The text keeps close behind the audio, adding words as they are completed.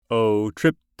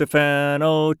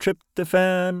oh,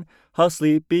 tryptophan, how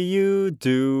sleepy you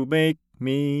do make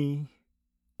me.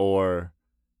 Or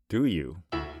do you?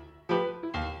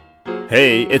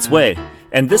 Hey, it's Wei,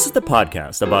 and this is the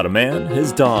podcast about a man,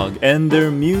 his dog, and their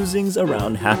musings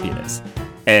around happiness.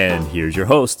 And here's your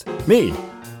host, me,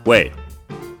 Wei.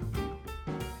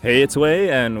 Hey, it's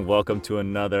Wei, and welcome to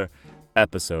another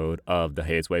episode of the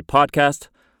Hey, It's Wei podcast,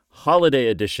 Holiday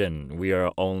Edition. We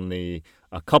are only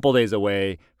a couple days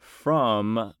away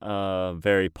from a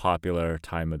very popular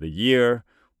time of the year,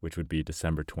 which would be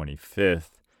December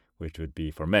 25th, which would be,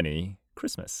 for many,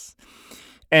 Christmas.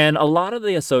 And a lot of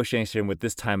the association with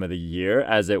this time of the year,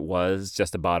 as it was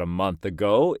just about a month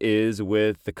ago, is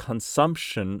with the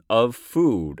consumption of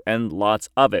food, and lots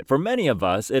of it. For many of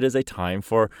us, it is a time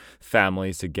for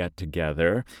families to get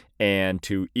together and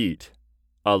to eat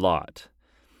a lot.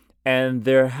 And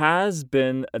there has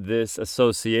been this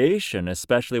association,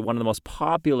 especially one of the most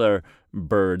popular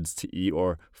birds to eat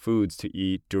or foods to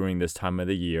eat during this time of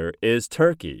the year is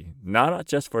turkey. Not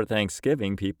just for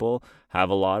Thanksgiving, people have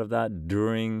a lot of that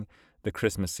during the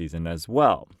Christmas season as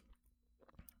well,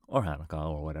 or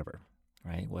Hanukkah or whatever,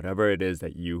 right? Whatever it is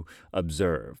that you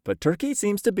observe. But turkey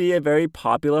seems to be a very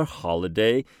popular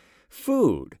holiday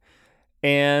food.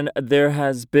 And there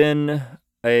has been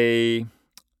a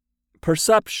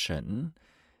perception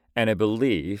and a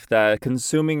belief that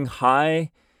consuming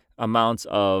high amounts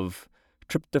of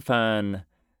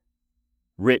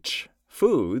tryptophan-rich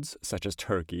foods, such as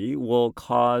turkey, will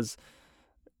cause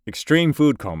extreme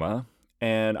food coma.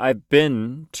 And I've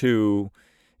been to,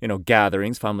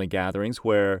 gatherings, family gatherings,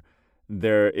 where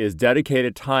there is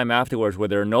dedicated time afterwards where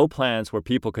there are no plans, where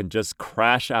people can just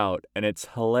crash out. And it's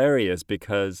hilarious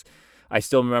because I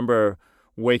still remember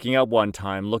waking up one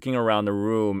time, looking around the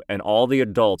room, and all the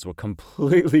adults were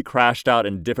completely crashed out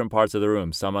in different parts of the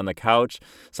room. Some on the couch,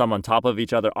 some on top of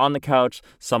each other on the couch,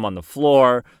 some on the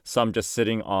floor, some just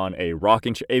sitting on a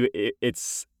rocking chair. It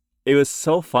was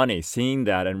so funny seeing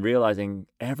that and realizing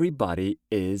everybody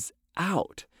is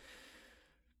out.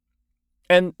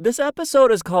 And this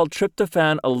episode is called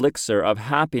Tryptophan Elixir of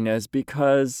Happiness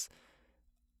because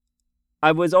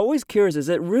I was always curious, is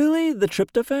it really the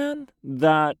tryptophan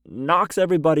that knocks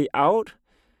everybody out?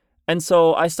 And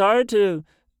so I started to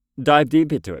dive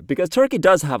deep into it because turkey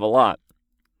does have a lot.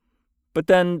 But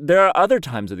then there are other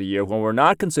times of the year when we're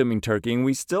not consuming turkey and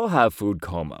we still have food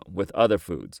coma with other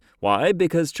foods. Why?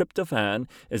 Because tryptophan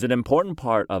is an important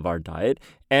part of our diet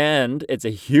and it's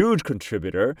a huge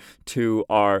contributor to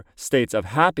our states of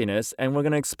happiness. And we're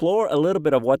going to explore a little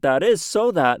bit of what that is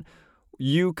so that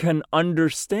you can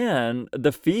understand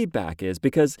the feedback is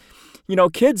because,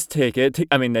 kids take it.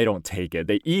 They don't take it.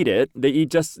 They eat it. They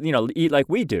eat eat like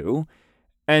we do.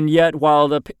 And yet, while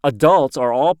the adults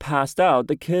are all passed out,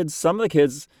 some of the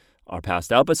kids are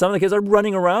passed out, but some of the kids are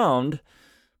running around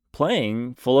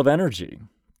playing full of energy.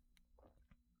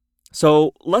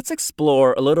 So let's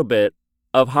explore a little bit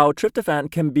of how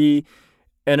tryptophan can be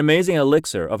an amazing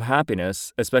elixir of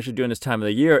happiness, especially during this time of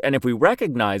the year. And if we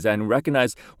recognize that and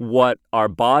recognize what our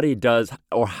body does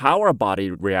or how our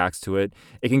body reacts to it,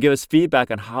 it can give us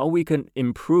feedback on how we can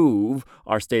improve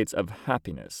our states of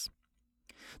happiness.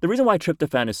 The reason why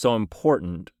tryptophan is so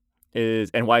important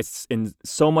and why it's in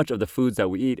so much of the foods that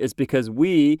we eat is because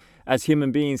we, as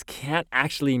human beings, can't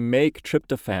actually make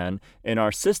tryptophan in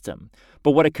our system.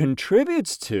 But what it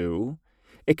contributes to,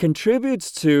 it's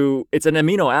an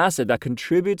amino acid that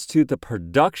contributes to the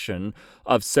production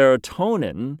of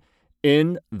serotonin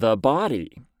in the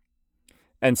body.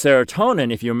 And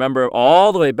serotonin, if you remember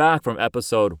all the way back from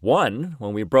episode 1,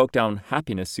 when we broke down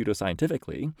happiness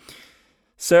pseudoscientifically,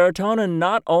 serotonin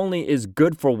not only is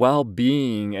good for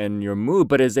well-being and your mood,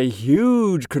 but is a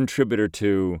huge contributor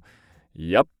to,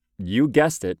 yep, you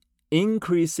guessed it,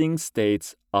 increasing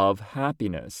states of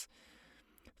happiness.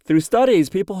 Through studies,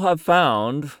 people have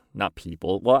found, not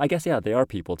people, well, I guess, yeah, they are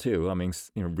people too.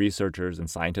 Researchers and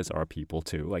scientists are people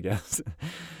too, I guess.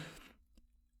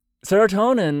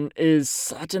 Serotonin is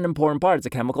such an important part. It's a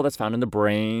chemical that's found in the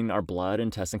brain, our blood,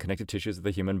 intestine, connective tissues of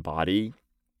the human body.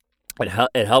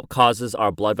 It helps causes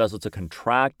our blood vessels to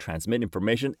contract, transmit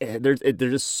information. There's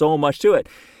just so much to it.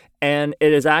 And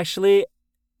it is actually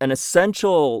an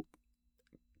essential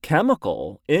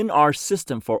chemical in our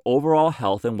system for overall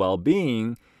health and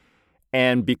well-being.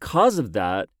 And because of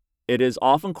that, it is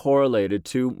often correlated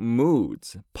to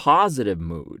moods, positive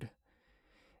mood.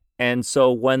 And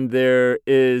so when there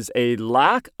is a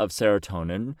lack of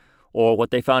serotonin, or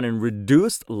what they found in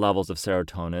reduced levels of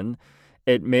serotonin,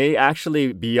 it may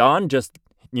actually, beyond just,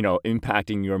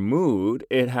 impacting your mood,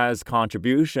 it has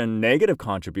negative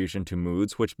contribution to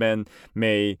moods, which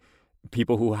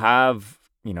people who have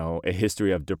a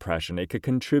history of depression. It could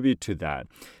contribute to that.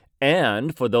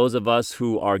 And for those of us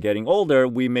who are getting older,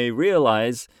 we may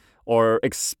realize or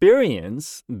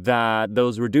experience that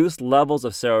those reduced levels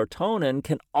of serotonin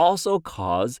can also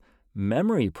cause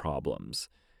memory problems.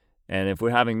 And if we're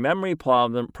having memory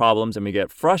problems and we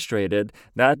get frustrated,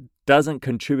 that doesn't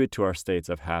contribute to our states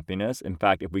of happiness. In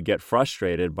fact, if we get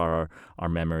frustrated by our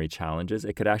memory challenges,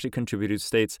 it could actually contribute to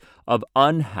states of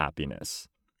unhappiness.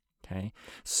 Okay?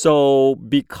 So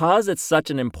because it's such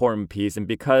an important piece and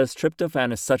because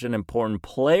tryptophan is such an important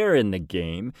player in the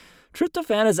game,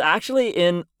 tryptophan is actually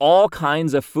in all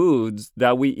kinds of foods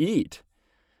that we eat.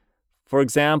 For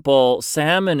example,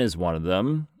 salmon is one of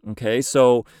them. Okay,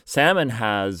 so salmon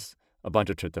has a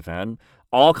bunch of tryptophan,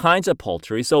 all kinds of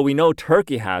poultry. So we know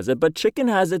turkey has it, but chicken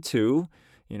has it too.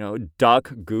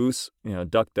 Duck, goose,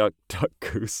 duck,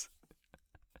 goose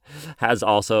has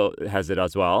it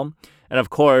as well. And of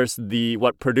course,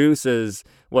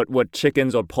 what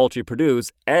chickens or poultry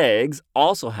produce, eggs,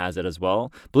 also has it as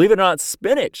well. Believe it or not,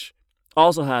 spinach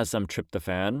also has some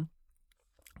tryptophan.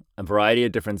 A variety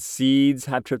of different seeds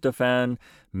have tryptophan.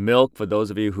 Milk, for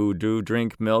those of you who do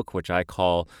drink milk, which I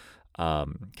call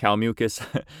cow mucus,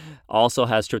 also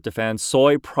has tryptophan.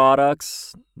 Soy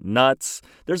products, nuts.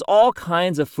 There's all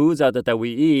kinds of foods out there that we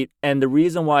eat, and the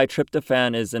reason why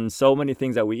tryptophan is in so many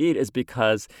things that we eat is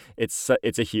because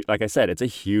like I said, it's a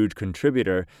huge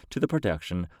contributor to the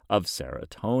production of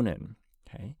serotonin.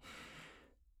 Okay.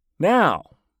 Now,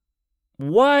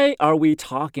 why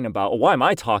am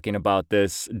I talking about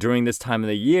this during this time of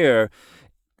the year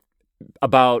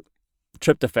about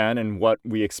tryptophan and what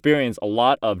we experience a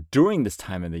lot of during this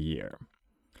time of the year?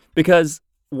 Because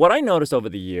what I noticed over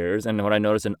the years, and what I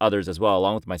noticed in others as well,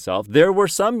 along with myself, there were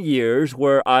some years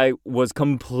where I was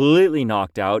completely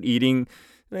knocked out eating,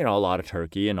 a lot of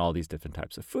turkey and all these different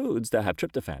types of foods that have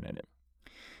tryptophan in it.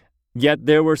 Yet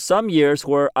there were some years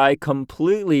where I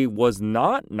completely was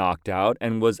not knocked out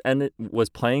and was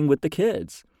playing with the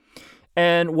kids.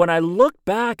 And when I looked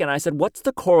back and I said, what's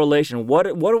the correlation?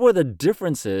 What were the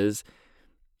differences?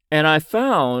 And I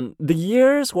found the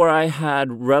years where I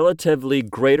had relatively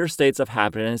greater states of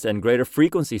happiness and greater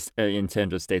frequency in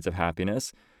terms of states of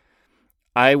happiness,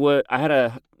 I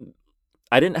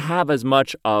didn't have as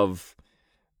much of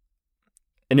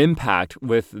an impact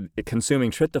with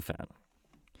consuming tryptophan.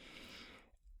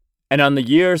 And on the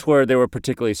years where they were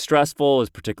particularly stressful, was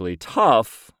particularly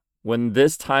tough, when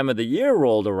this time of the year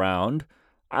rolled around,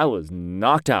 I was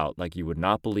knocked out like you would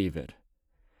not believe it.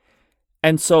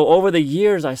 And so over the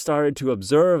years, I started to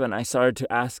observe and I started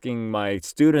to asking my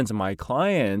students and my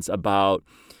clients about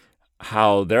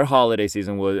how their holiday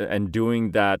season was and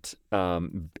doing that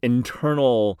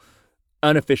internal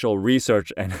unofficial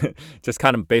research and just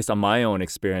kind of based on my own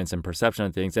experience and perception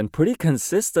of things. And pretty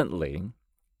consistently,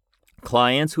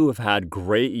 clients who have had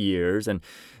great years and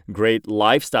great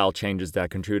lifestyle changes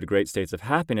that contribute to great states of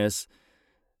happiness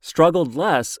struggled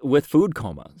less with food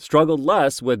coma, struggled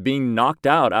less with being knocked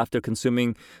out after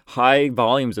consuming high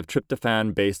volumes of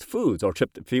tryptophan-based foods or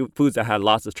foods that had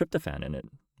lots of tryptophan in it,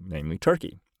 namely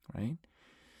turkey, right?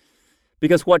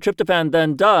 Because what tryptophan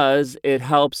then does, it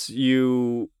helps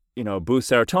you,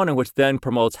 boost serotonin, which then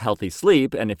promotes healthy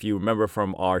sleep. And if you remember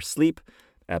from our sleep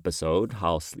episode,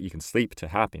 how you can sleep to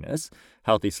happiness,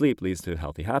 healthy sleep leads to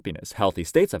healthy happiness, healthy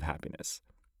states of happiness.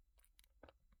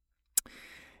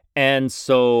 And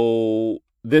so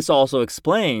this also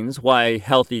explains why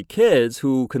healthy kids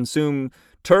who consume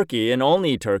turkey and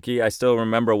only turkey, I still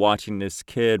remember watching this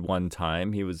kid one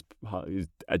time, he was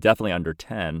definitely under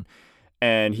 10,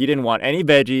 and he didn't want any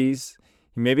veggies.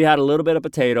 He maybe had a little bit of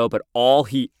potato, but all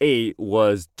he ate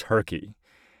was turkey.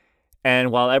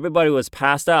 And while everybody was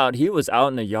passed out, he was out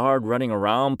in the yard running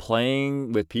around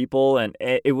playing with people, and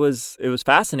it was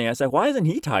fascinating. I said, why isn't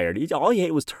he tired? All he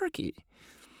ate was turkey.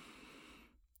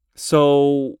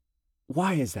 So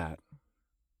why is that?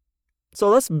 So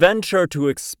let's venture to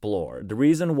explore. The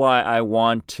reason why I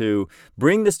want to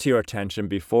bring this to your attention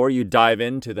before you dive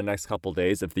into the next couple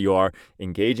days, if you are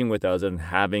engaging with us and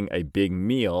having a big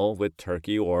meal with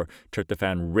turkey or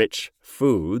tryptophan-rich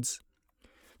foods,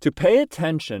 to pay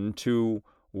attention to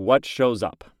what shows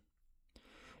up.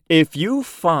 If you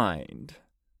find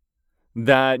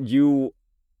that you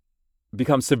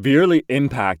become severely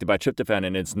impacted by tryptophan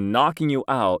and it's knocking you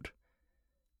out,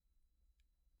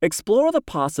 explore the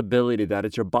possibility that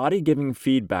it's your body giving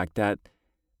feedback that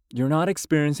you're not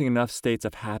experiencing enough states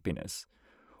of happiness,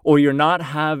 or you're not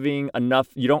having enough,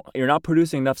 you're not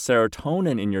producing enough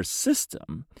serotonin in your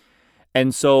system.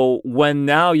 And so when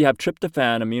now you have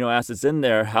tryptophan, amino acids in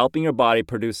there, helping your body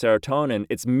produce serotonin,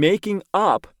 it's making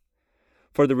up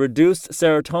for the reduced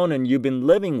serotonin you've been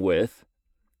living with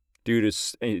due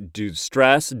to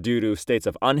stress, due to states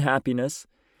of unhappiness.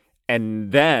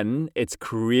 And then it's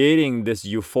creating this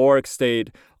euphoric state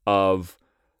of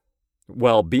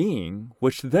well-being,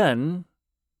 which then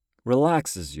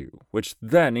relaxes you, which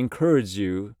then encourages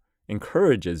you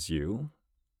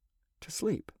to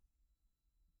sleep.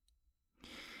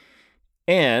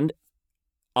 And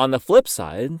on the flip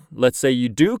side, let's say you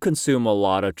do consume a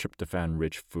lot of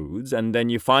tryptophan-rich foods, and then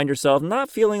you find yourself not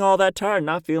feeling all that tired,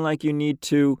 not feeling like you need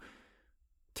to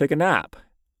take a nap.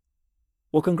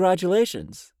 Well,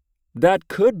 congratulations. That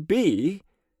could be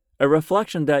a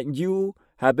reflection that you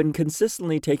have been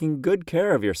consistently taking good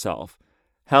care of yourself.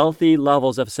 Healthy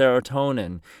levels of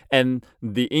serotonin and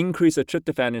the increase of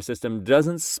tryptophan in your system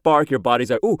doesn't spark your body's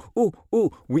like,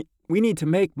 we need to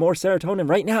make more serotonin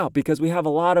right now because we have a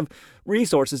lot of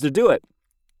resources to do it.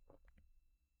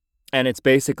 And it's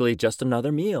basically just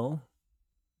another meal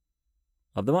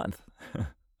of the month,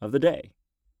 of the day.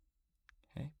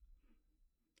 Okay?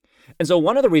 And so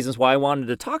one of the reasons why I wanted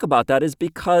to talk about that is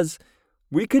because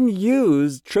we can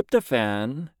use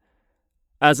tryptophan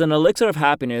as an elixir of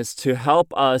happiness to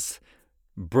help us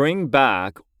bring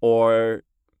back or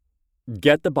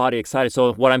get the body excited.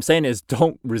 So what I'm saying is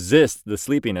don't resist the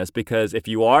sleepiness, because if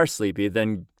you are sleepy,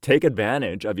 then take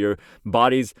advantage of your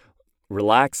body's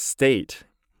relaxed state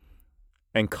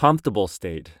and comfortable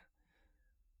state,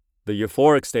 the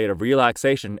euphoric state of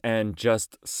relaxation, and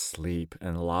just sleep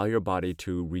and allow your body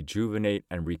to rejuvenate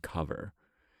and recover.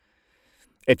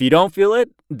 If you don't feel it,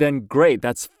 then great.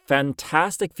 That's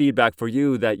fantastic feedback for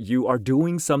you that you are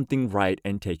doing something right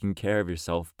and taking care of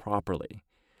yourself properly.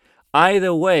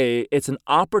 Either way, it's an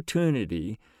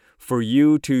opportunity for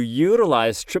you to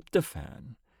utilize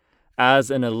tryptophan as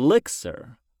an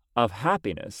elixir of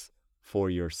happiness for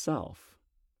yourself.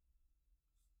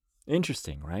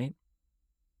 Interesting, right?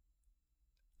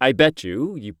 I bet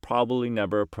you probably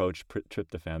never approached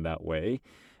tryptophan that way.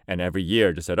 And every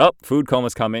year just said, food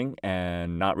coma's coming,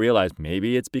 and not realize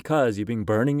maybe it's because you've been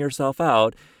burning yourself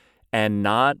out and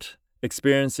not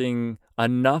experiencing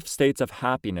enough states of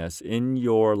happiness in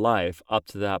your life up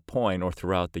to that point or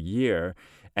throughout the year.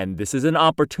 And this is an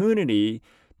opportunity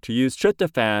to use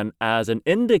tryptophan as an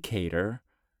indicator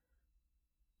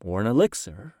or an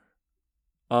elixir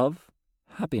of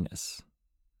happiness.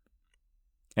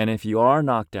 And if you are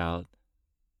knocked out,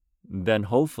 then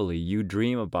hopefully you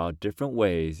dream about different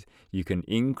ways you can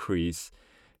increase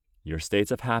your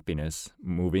states of happiness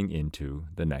moving into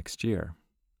the next year.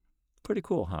 Pretty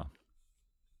cool, huh?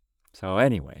 So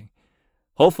anyway,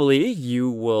 hopefully you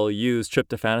will use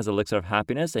tryptophan as an elixir of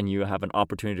happiness and you have an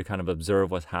opportunity to kind of observe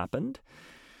what's happened.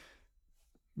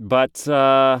 But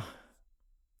I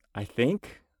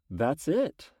think that's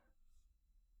it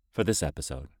for this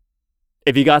episode.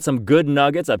 If you got some good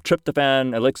nuggets of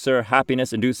tryptophan, elixir,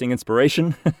 happiness-inducing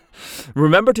inspiration,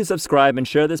 remember to subscribe and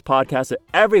share this podcast to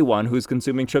everyone who's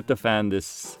consuming tryptophan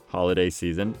this holiday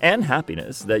season and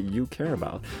happiness that you care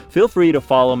about. Feel free to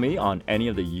follow me on any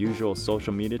of the usual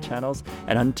social media channels.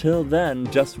 And until then,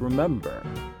 just remember,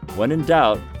 when in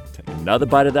doubt, take another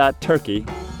bite of that turkey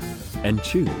and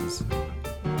choose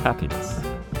happiness.